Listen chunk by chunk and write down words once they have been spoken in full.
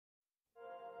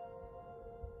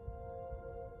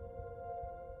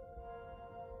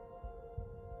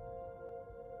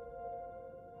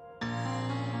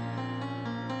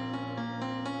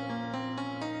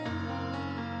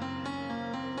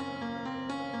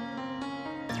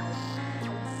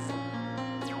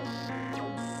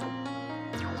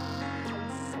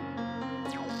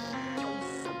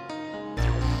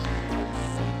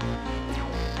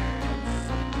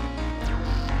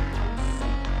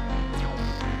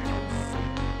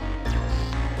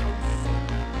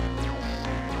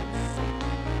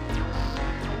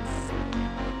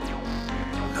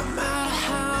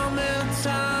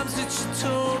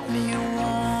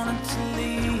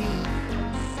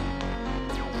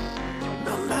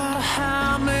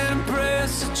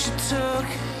that you took,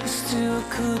 you still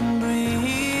couldn't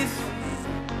breathe.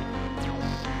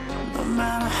 No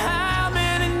matter how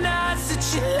many nights that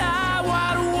you lie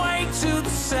wide awake to the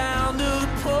sound of the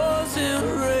pouring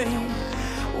rain.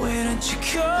 Where did you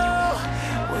go?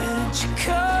 Where did you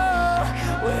go?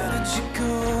 Where did you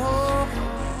go?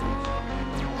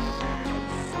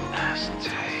 As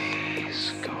days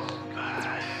go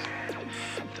by,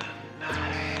 the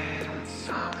night's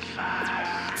on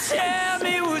fire. Tell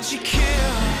me, would you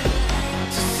kill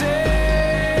to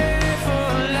save a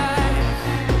life?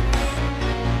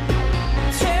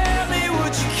 Tell me,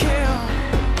 would you kill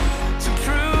to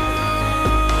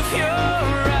prove you're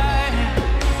right?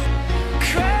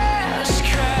 Crash,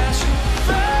 crash,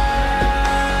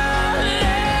 burn,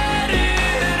 let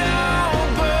it all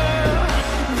burn.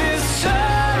 This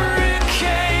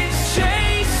hurricane's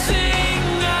chasing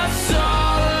us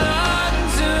all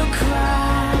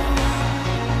underground.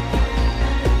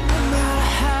 No matter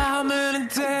how many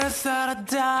deaths that I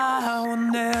die, I will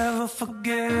never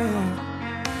forget.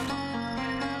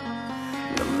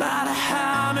 No matter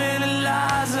how many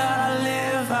lives that I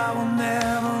live, I will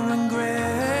never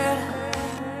regret.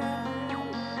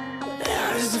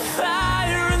 There is a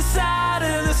fire inside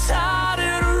of this heart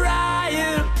and a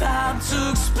riot about to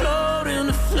explode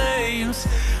into flames.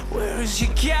 Where is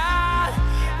your God?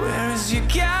 Where is your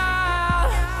God?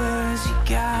 Where is your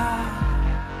God?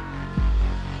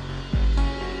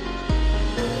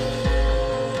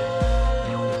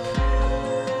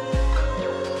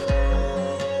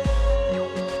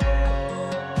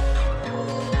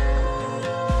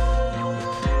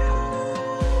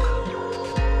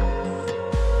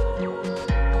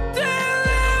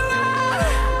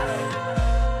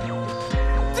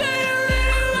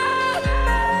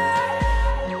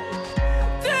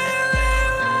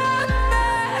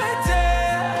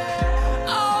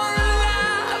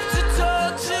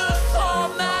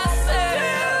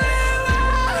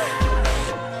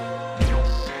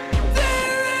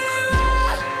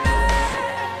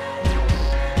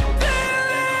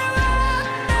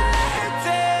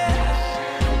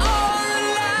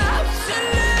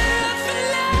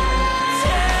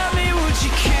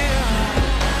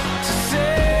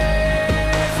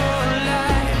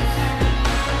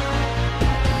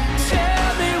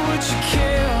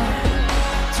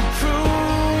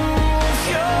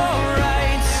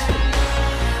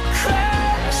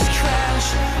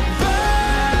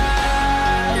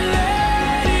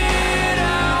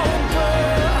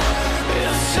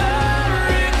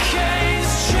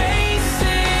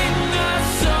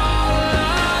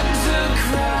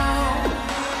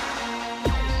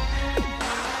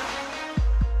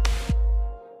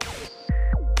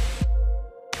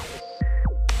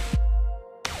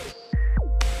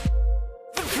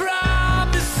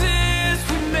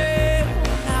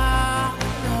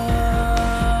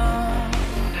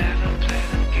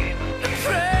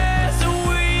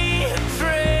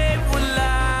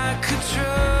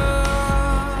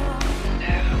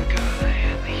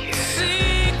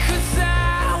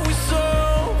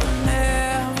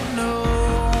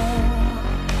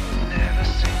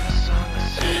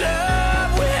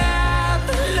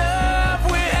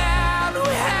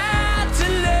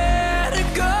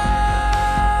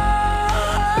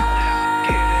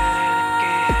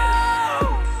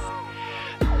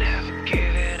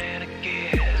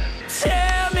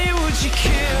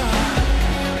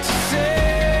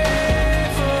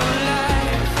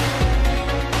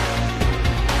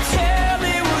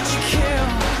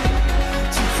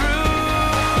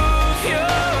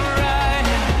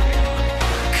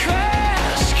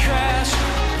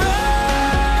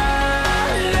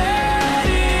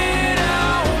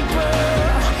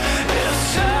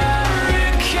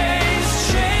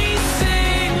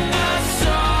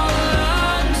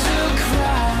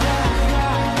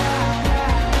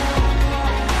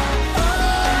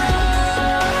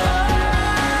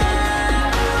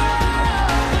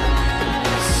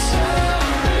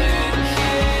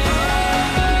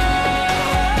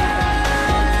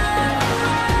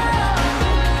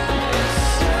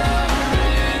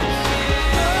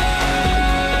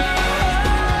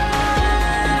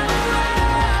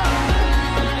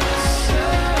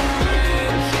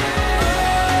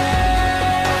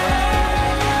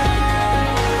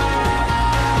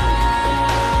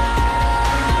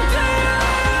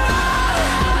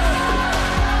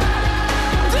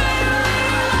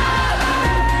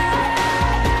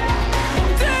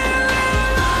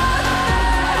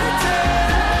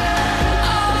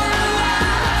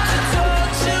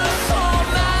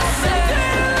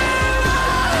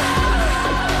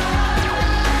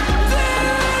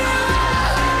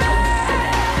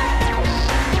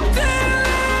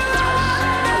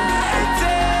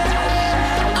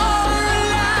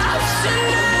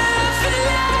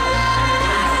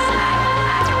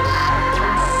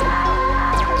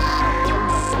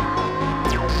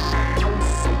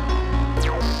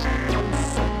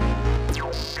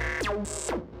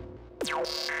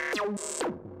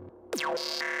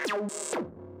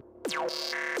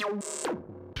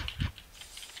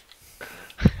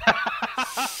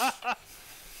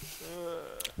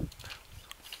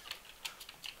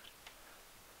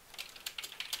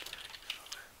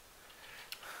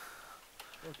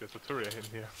 there's a turret in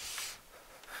here.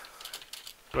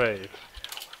 Wait.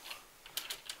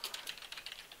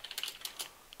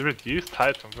 The reduced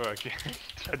height from working.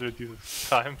 Try to reduce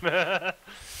time. There's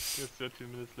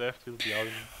 13 minutes left, we'll be out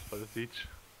for the siege.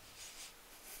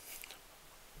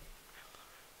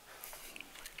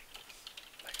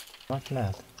 Not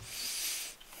lad.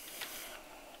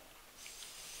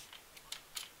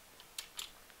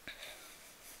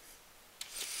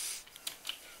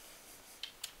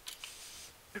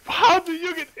 How do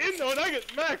you get in though and I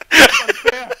get max? That's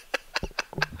unfair.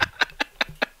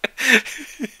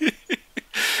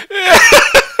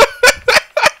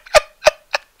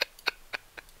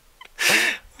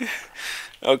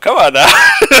 Oh, come on now.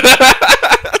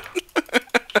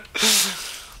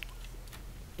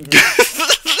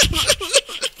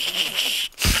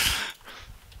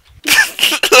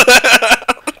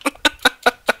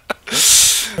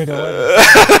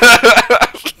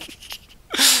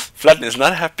 Flatten is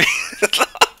not happy.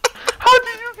 How do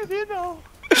you get in though?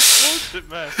 Bullshit,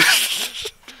 man.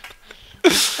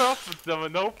 Profits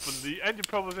them openly and you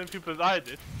probably same people as I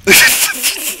did.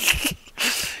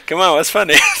 Come on, what's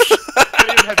funny?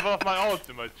 I even had one of my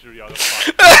ultimate jury out of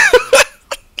 5.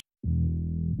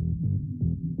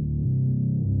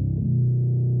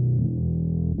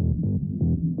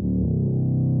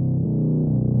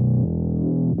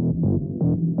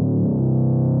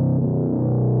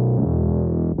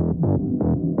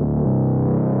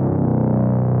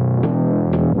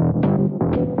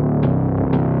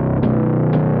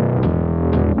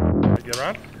 Get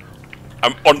around?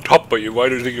 I'm on top of you, why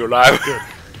do you think you're alive? Good.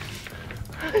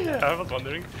 Yeah, I was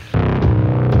wondering.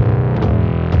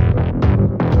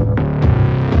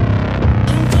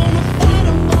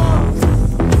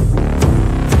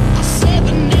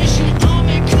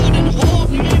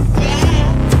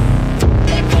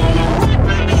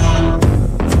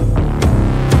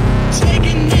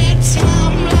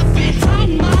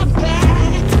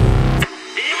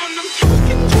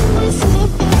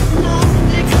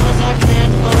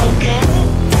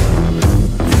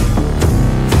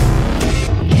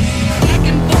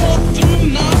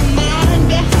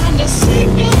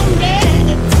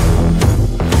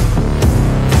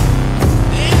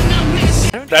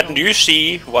 Flatten, do you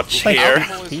see what's here?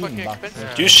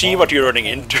 Do you see what you're running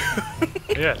into?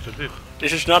 Yes, I did.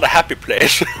 This is not a happy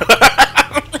place.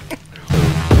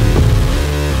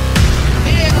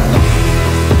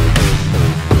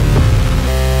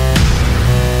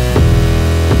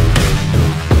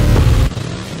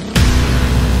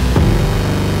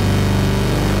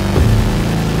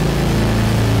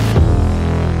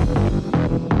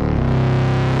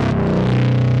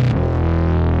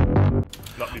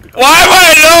 Why am I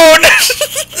alone?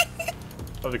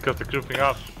 Oh, because they're grouping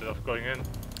up instead of going in.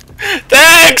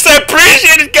 Thanks, I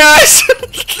appreciate it, guys.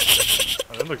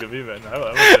 Oh, don't look at me, man. I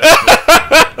would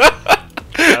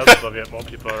love to get more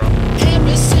people around.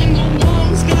 Every single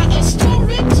one's got a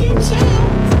story to tell.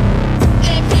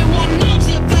 Everyone knows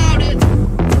about it.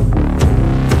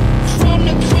 From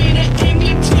the Queen of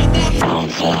England to the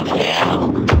Hounds of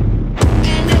Hell.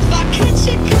 And if I catch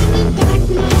you coming back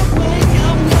my way,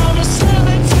 I'm gonna sell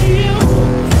it to you.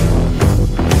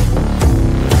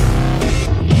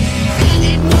 I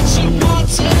ain't what you want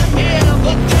to hear,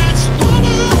 but that's what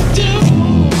I'll do.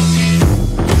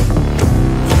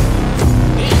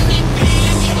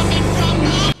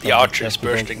 The archer is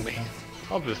bursting me.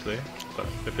 Obviously, but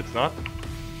if it's not,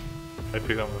 I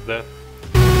pick up with that.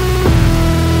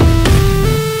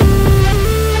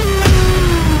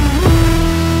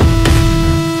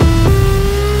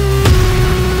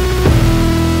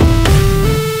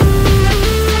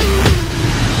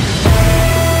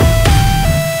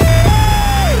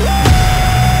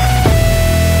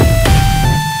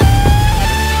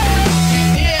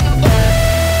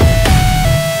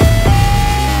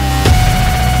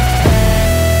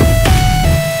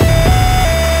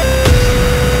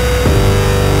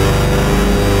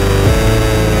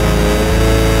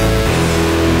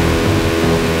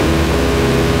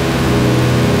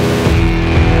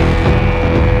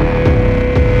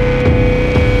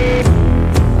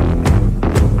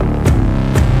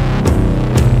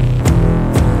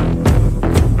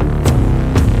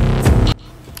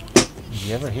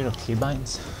 You ever hear of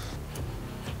keybinds?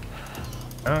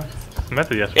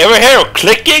 Metal, yes. You ever hear of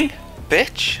clicking?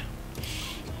 Bitch.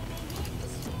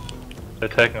 They're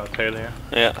taking our tail here.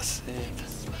 Yeah, I see.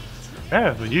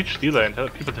 Yeah, it's a huge delay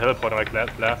and people teleporting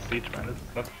like last siege, man.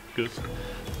 It's not good.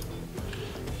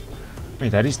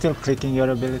 Wait, are you still clicking your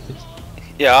abilities?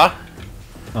 Yeah.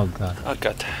 Oh god. Oh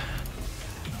god.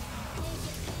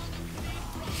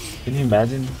 Can you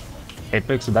imagine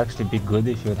Apex would actually be good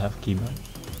if you would have keybind?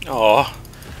 Oh.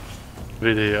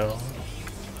 Video.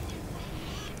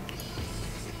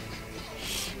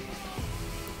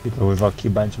 People without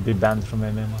keybind should be banned from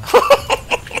MMO.